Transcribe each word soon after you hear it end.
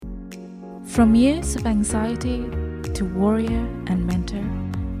From years of anxiety to warrior and mentor,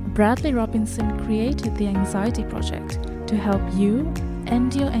 Bradley Robinson created the Anxiety Project to help you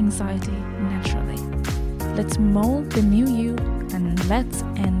end your anxiety naturally. Let's mold the new you and let's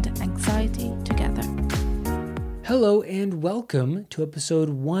end anxiety together. Hello and welcome to episode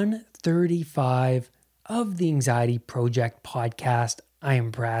 135 of the Anxiety Project podcast. I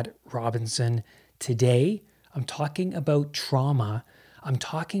am Brad Robinson. Today, I'm talking about trauma. I'm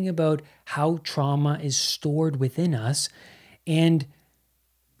talking about how trauma is stored within us and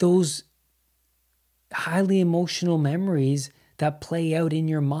those highly emotional memories that play out in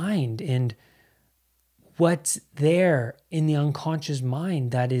your mind and what's there in the unconscious mind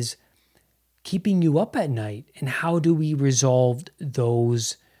that is keeping you up at night, and how do we resolve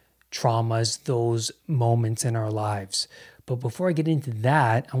those traumas, those moments in our lives. But before I get into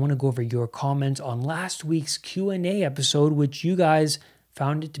that, I want to go over your comments on last week's Q&A episode, which you guys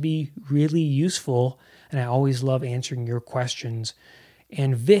found it to be really useful, and I always love answering your questions.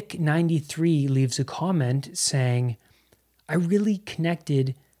 And Vic93 leaves a comment saying, I really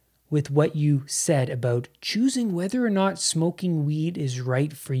connected with what you said about choosing whether or not smoking weed is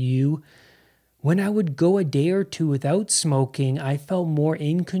right for you. When I would go a day or two without smoking, I felt more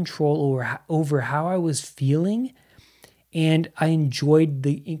in control over how I was feeling, and I enjoyed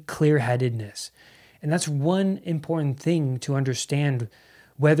the clear-headedness. And that's one important thing to understand,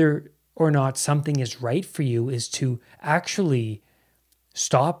 whether or not something is right for you, is to actually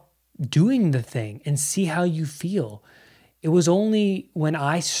stop doing the thing and see how you feel. It was only when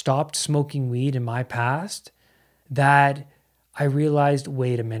I stopped smoking weed in my past that I realized,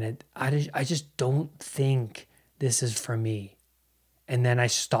 wait a minute, I just don't think this is for me. And then I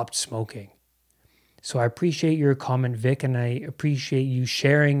stopped smoking. So I appreciate your comment, Vic, and I appreciate you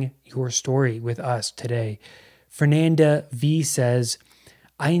sharing your story with us today. Fernanda V says,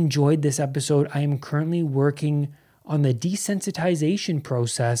 I enjoyed this episode. I am currently working on the desensitization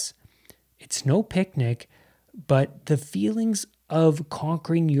process. It's no picnic, but the feelings of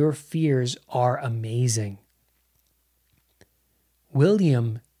conquering your fears are amazing.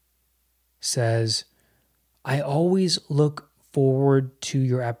 William says, I always look forward to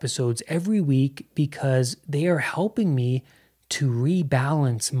your episodes every week because they are helping me to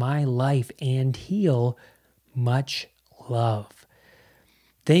rebalance my life and heal. Much love.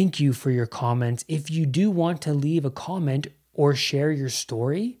 Thank you for your comments. If you do want to leave a comment or share your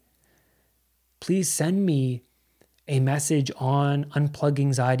story, please send me a message on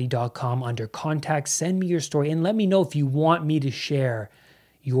unpluganxiety.com under contact. Send me your story and let me know if you want me to share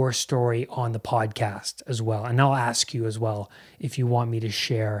your story on the podcast as well. And I'll ask you as well if you want me to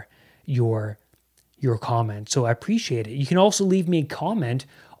share your comment. So I appreciate it. You can also leave me a comment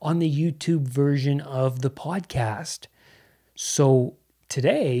on the YouTube version of the podcast. So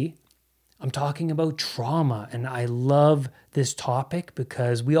today I'm talking about trauma, and I love this topic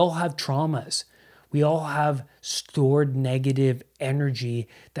because we all have traumas. We all have stored negative energy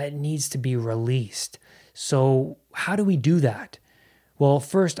that needs to be released. So how do we do that? Well,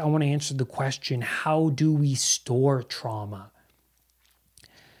 first, I want to answer the question, how do we store trauma?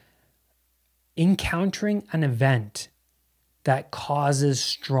 Encountering an event that causes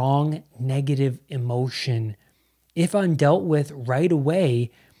strong negative emotion, if undealt with right away,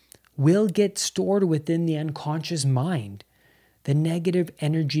 will get stored within the unconscious mind. The negative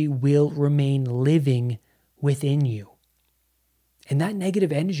energy will remain living within you. And that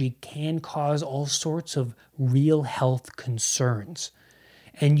negative energy can cause all sorts of real health concerns.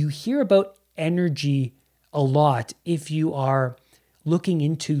 And you hear about energy a lot if you are looking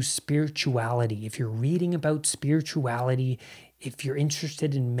into spirituality, if you're reading about spirituality, if you're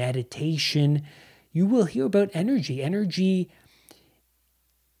interested in meditation, you will hear about energy. Energy,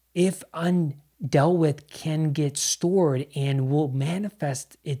 if undealt with, can get stored and will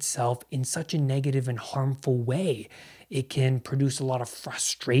manifest itself in such a negative and harmful way. It can produce a lot of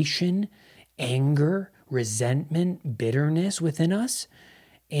frustration, anger, resentment, bitterness within us.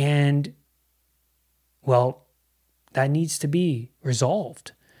 And, well, that needs to be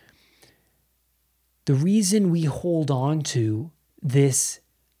resolved. The reason we hold on to this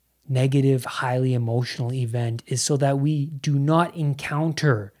negative, highly emotional event is so that we do not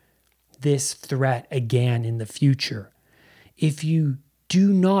encounter this threat again in the future. If you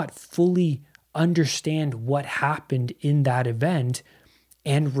do not fully understand what happened in that event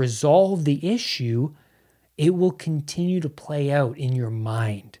and resolve the issue, it will continue to play out in your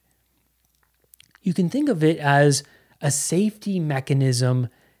mind. You can think of it as a safety mechanism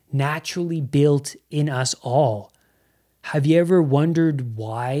naturally built in us all. Have you ever wondered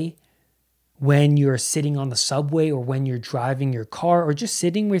why when you're sitting on the subway or when you're driving your car or just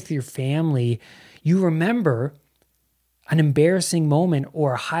sitting with your family, you remember an embarrassing moment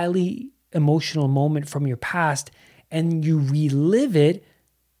or a highly emotional moment from your past and you relive it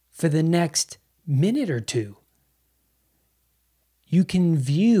for the next minute or two. You can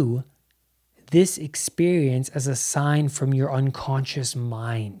view this experience as a sign from your unconscious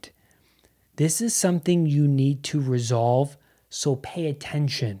mind. This is something you need to resolve, so pay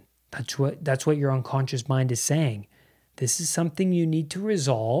attention. That's what your unconscious mind is saying. This is something you need to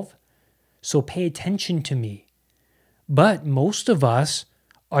resolve, so pay attention to me. But most of us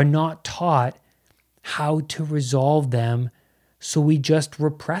are not taught how to resolve them, so we just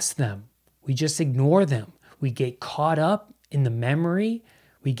repress them. We just ignore them. We get caught up in the memory.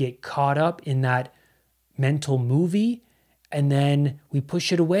 We get caught up in that mental movie, and then we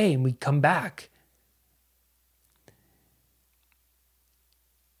push it away and we come back.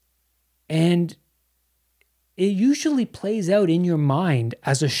 And it usually plays out in your mind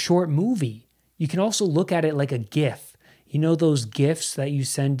as a short movie. You can also look at it like a GIF. You know those GIFs that you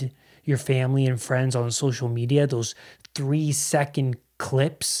send your family and friends on social media, those 3-second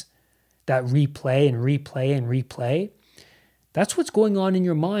clips that replay and replay and replay? That's what's going on in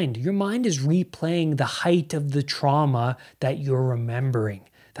your mind. Your mind is replaying the height of the trauma that you're remembering,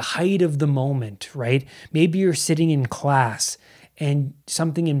 the height of the moment, right? Maybe you're sitting in class and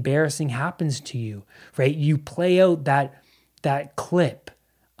something embarrassing happens to you, right? You play out that clip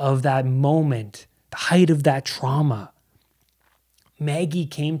of that moment, the height of that trauma. Maggie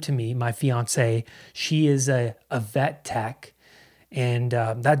came to me, my fiance. She is a vet tech, and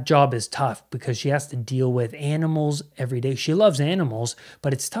that job is tough because she has to deal with animals every day. She loves animals,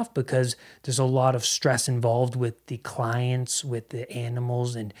 but it's tough because there's a lot of stress involved with the clients, with the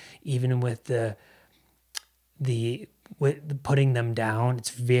animals, and even with with putting them down. It's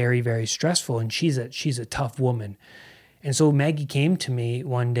very, very stressful, and she's a tough woman. And so Maggie came to me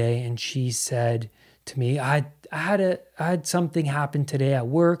one day and she said to me, I had something happen today at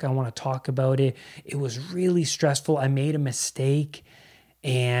work. I want to talk about it. It was really stressful. I made a mistake,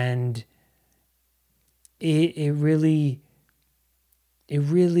 and it really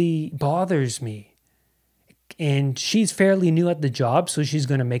bothers me. And she's fairly new at the job, so she's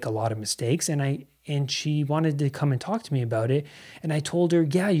going to make a lot of mistakes. And she wanted to come and talk to me about it. And I told her,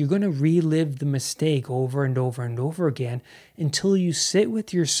 yeah, you're going to relive the mistake over and over and over again until you sit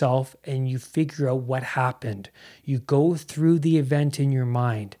with yourself and you figure out what happened. You go through the event in your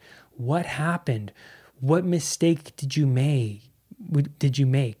mind. What happened? What mistake did you make?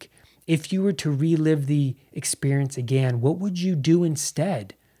 If you were to relive the experience again, what would you do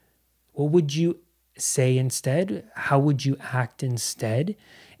instead? What would you say instead? How would you act instead?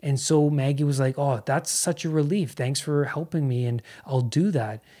 And so Maggie was like, oh, that's such a relief. Thanks for helping me. And I'll do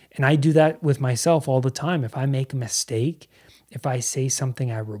that. And I do that with myself all the time. If I make a mistake, if I say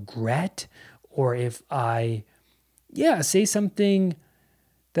something I regret, or if I, say something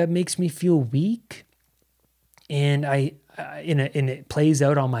that makes me feel weak, and it plays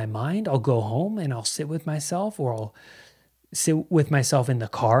out on my mind, I'll go home and I'll sit with myself, or I'll sit with myself in the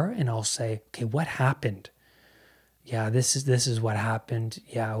car and I'll say, okay, what happened? Yeah, this is what happened.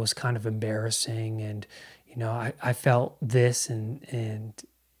 Yeah, it was kind of embarrassing, and I felt this, and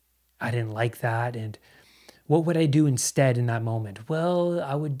I didn't like that. And what would I do instead in that moment? Well,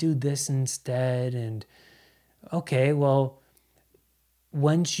 I would do this instead. And okay, well,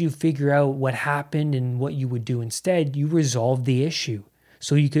 once you figure out what happened and what you would do instead, you resolve the issue,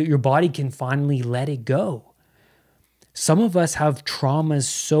 so your body can finally let it go. Some of us have traumas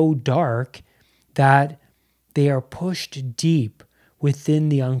so dark that they are pushed deep within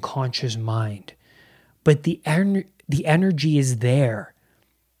the unconscious mind. But the energy is there,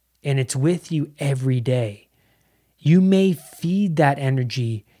 and it's with you every day. You may feed that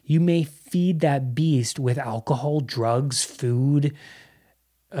energy. You may feed that beast with alcohol, drugs, food,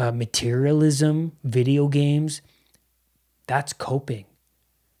 materialism, video games. That's coping.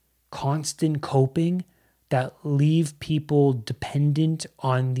 Constant coping that leave people dependent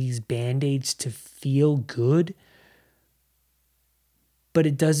on these Band-Aids to feel good. But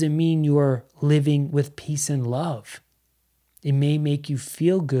it doesn't mean you're living with peace and love. It may make you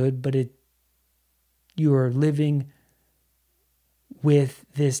feel good, but you are living with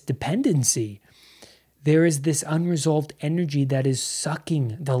this dependency. There is this unresolved energy that is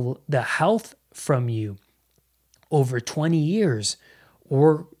sucking the health from you over 20 years,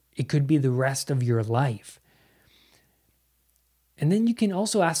 or it could be the rest of your life. And then you can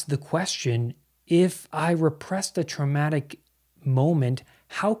also ask the question, if I repressed a traumatic moment,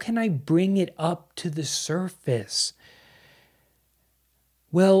 how can I bring it up to the surface?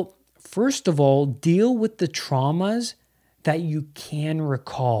 Well, First of all, deal with the traumas that you can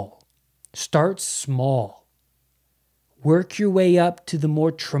recall. Start small. Work your way up to the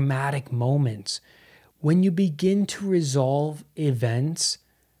more traumatic moments. When you begin to resolve events,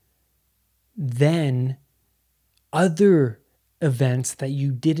 then other events that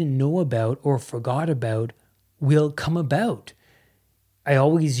you didn't know about or forgot about will come about. I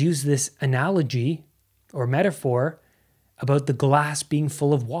always use this analogy or metaphor about the glass being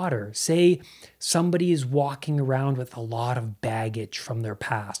full of water. Say somebody is walking around with a lot of baggage from their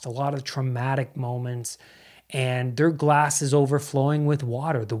past, a lot of traumatic moments, and their glass is overflowing with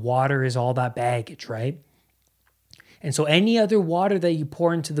water. The water is all that baggage, right? And so any other water that you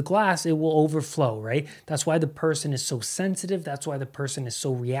pour into the glass, it will overflow, right? That's why the person is so sensitive. That's why the person is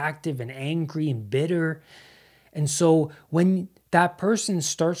so reactive and angry and bitter. And so when that person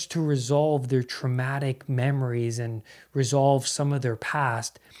starts to resolve their traumatic memories and resolve some of their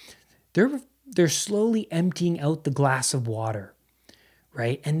past, they're slowly emptying out the glass of water,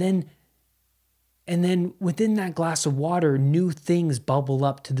 right? And then within that glass of water, new things bubble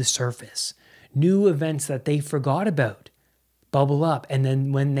up to the surface. New events that they forgot about bubble up. And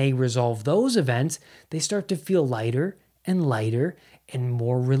then when they resolve those events, they start to feel lighter and lighter and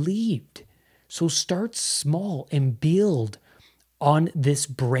more relieved. So start small and build on this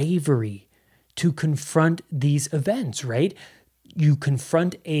bravery to confront these events, right? You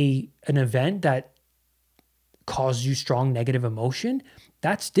confront an event that caused you strong negative emotion.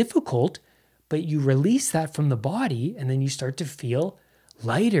 That's difficult, but you release that from the body and then you start to feel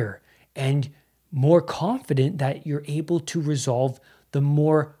lighter and more confident that you're able to resolve the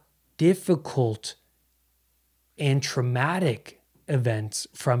more difficult and traumatic events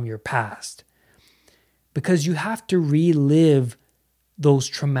from your past. Because you have to relive those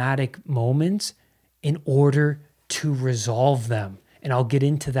traumatic moments in order to resolve them. And I'll get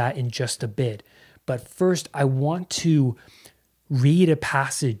into that in just a bit. But first, I want to read a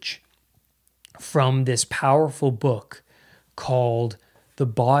passage from this powerful book called The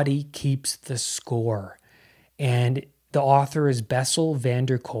Body Keeps the Score. And the author is Bessel van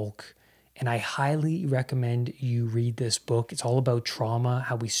der Kolk. And I highly recommend you read this book. It's all about trauma,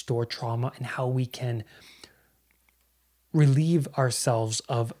 how we store trauma, and how we can relieve ourselves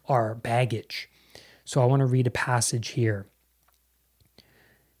of our baggage. So I want to read a passage here.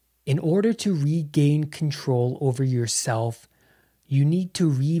 In order to regain control over yourself, you need to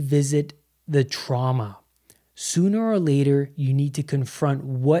revisit the trauma. Sooner or later, you need to confront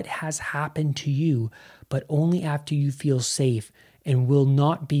what has happened to you, but only after you feel safe and will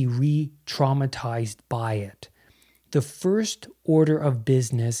not be re-traumatized by it. The first order of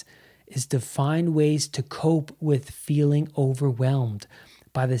business is to find ways to cope with feeling overwhelmed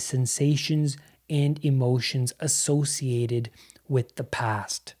by the sensations and emotions associated with the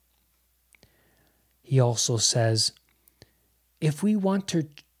past. He also says, if we want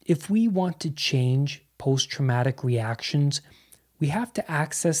to change post-traumatic reactions, we have to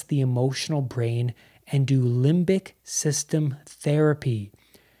access the emotional brain and do limbic system therapy,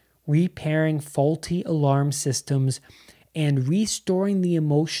 repairing faulty alarm systems and restoring the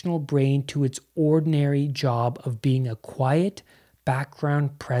emotional brain to its ordinary job of being a quiet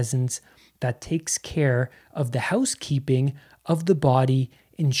background presence that takes care of the housekeeping of the body,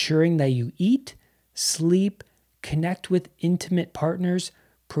 ensuring that you eat, sleep, connect with intimate partners,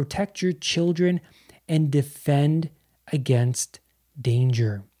 protect your children, and defend against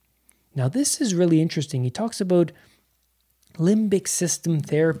danger. Now, this is really interesting. He talks about limbic system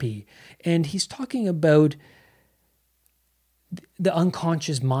therapy, and he's talking about the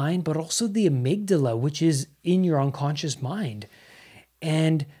unconscious mind, but also the amygdala, which is in your unconscious mind.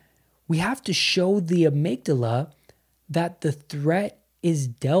 And we have to show the amygdala that the threat is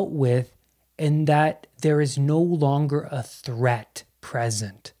dealt with and that there is no longer a threat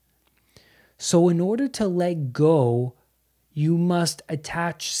present. So in order to let go, you must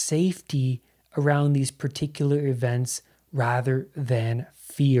attach safety around these particular events rather than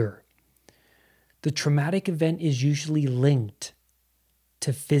fear. The traumatic event is usually linked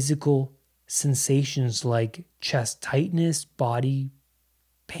to physical sensations like chest tightness, body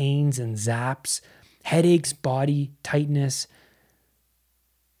pains and zaps, headaches, body tightness.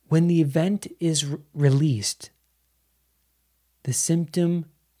 When the event is released, the symptom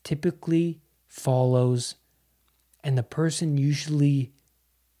typically follows, and the person usually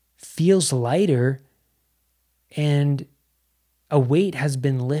feels lighter and a weight has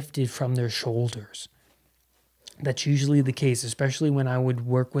been lifted from their shoulders. That's usually the case, especially when I would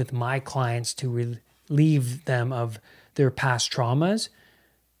work with my clients to relieve them of their past traumas.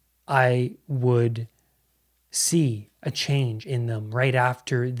 I would see a change in them right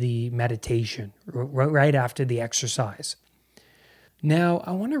after the meditation, right after the exercise. Now,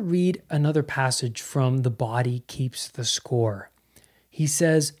 I want to read another passage from The Body Keeps the Score. He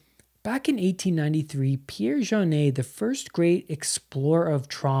says, back in 1893, Pierre Janet, the first great explorer of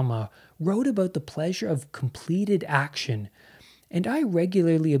trauma, wrote about the pleasure of completed action, and I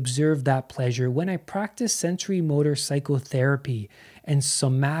regularly observe that pleasure when I practice sensory motor psychotherapy and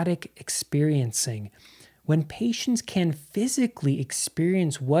somatic experiencing. When patients can physically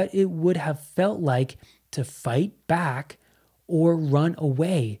experience what it would have felt like to fight back or run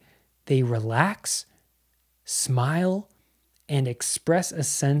away, they relax, smile, and express a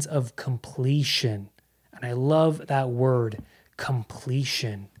sense of completion. And I love that word,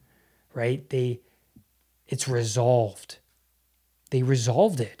 completion, right? It's resolved. They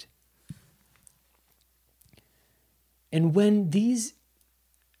resolved it. And when these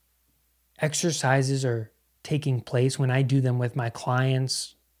exercises are taking place, when I do them with my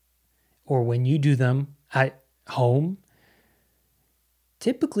clients or when you do them at home,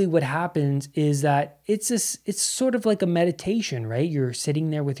 typically what happens is that it's sort of like a meditation, right? You're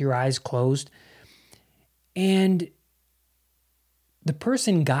sitting there with your eyes closed, and the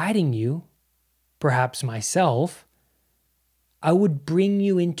person guiding you, perhaps myself, I would bring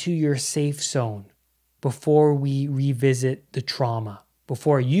you into your safe zone before we revisit the trauma,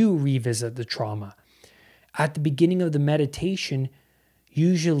 before you revisit the trauma. At the beginning of the meditation,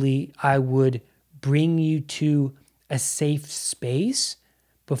 usually I would bring you to a safe space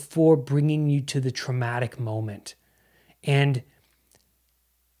before bringing you to the traumatic moment. And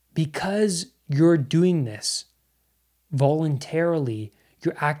because you're doing this voluntarily,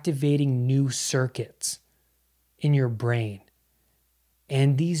 you're activating new circuits in your brain.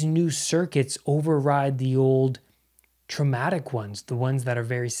 And these new circuits override the old traumatic ones, the ones that are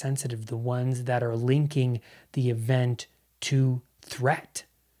very sensitive, the ones that are linking the event to threat.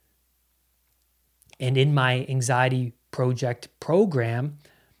 And in my Anxiety Project program,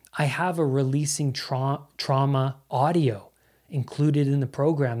 I have a releasing trauma audio included in the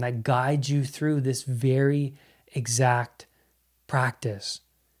program that guides you through this very exact practice.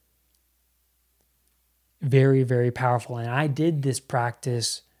 Very, very powerful. And I did this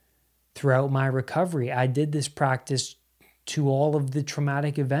practice throughout my recovery. I did this practice to all of the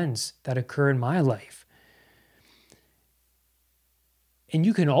traumatic events that occur in my life. And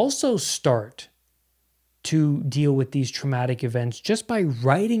you can also start to deal with these traumatic events just by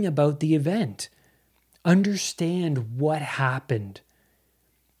writing about the event. Understand what happened.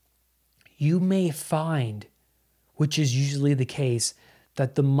 You may find, which is usually the case,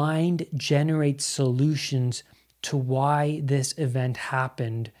 that the mind generates solutions to why this event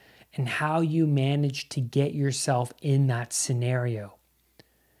happened and how you managed to get yourself in that scenario.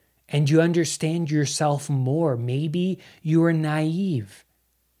 And you understand yourself more. Maybe you were naive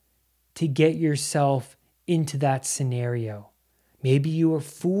to get yourself into that scenario. Maybe you were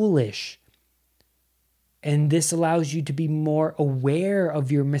foolish. And this allows you to be more aware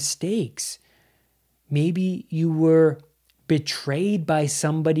of your mistakes. Maybe you were betrayed by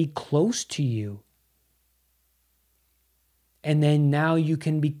somebody close to you. And then now you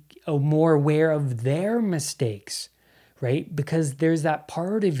can be more aware of their mistakes, right? Because there's that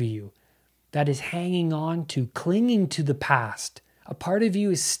part of you that is hanging on to, clinging to the past. A part of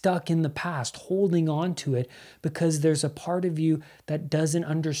you is stuck in the past, holding on to it because there's a part of you that doesn't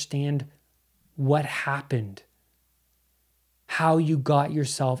understand what happened, how you got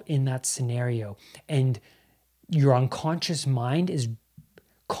yourself in that scenario. And your unconscious mind is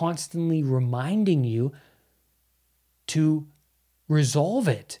constantly reminding you to resolve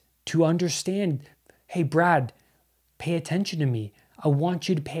it, to understand, hey, Brad, pay attention to me. I want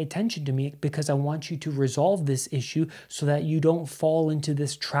you to pay attention to me because I want you to resolve this issue so that you don't fall into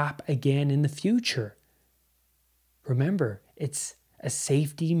this trap again in the future. Remember, it's a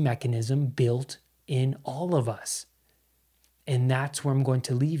safety mechanism built in all of us. And that's where I'm going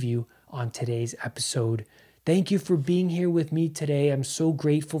to leave you on today's episode. Thank you for being here with me today. I'm so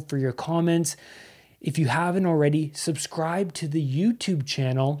grateful for your comments. If you haven't already, subscribe to the YouTube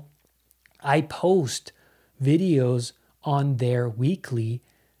channel. I post videos on there weekly.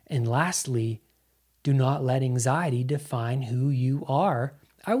 And lastly, do not let anxiety define who you are.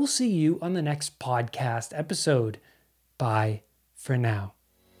 I will see you on the next podcast episode. Bye for now.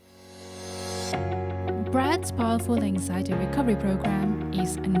 Brad's Powerful Anxiety Recovery Program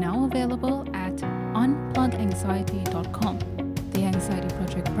is now available at unpluganxiety.com. The Anxiety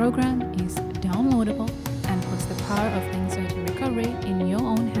Project program is downloadable and puts the power of anxiety recovery in your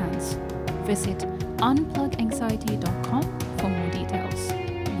own hands. Visit unpluganxiety.com for more details.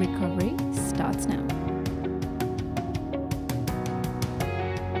 Recovery starts now.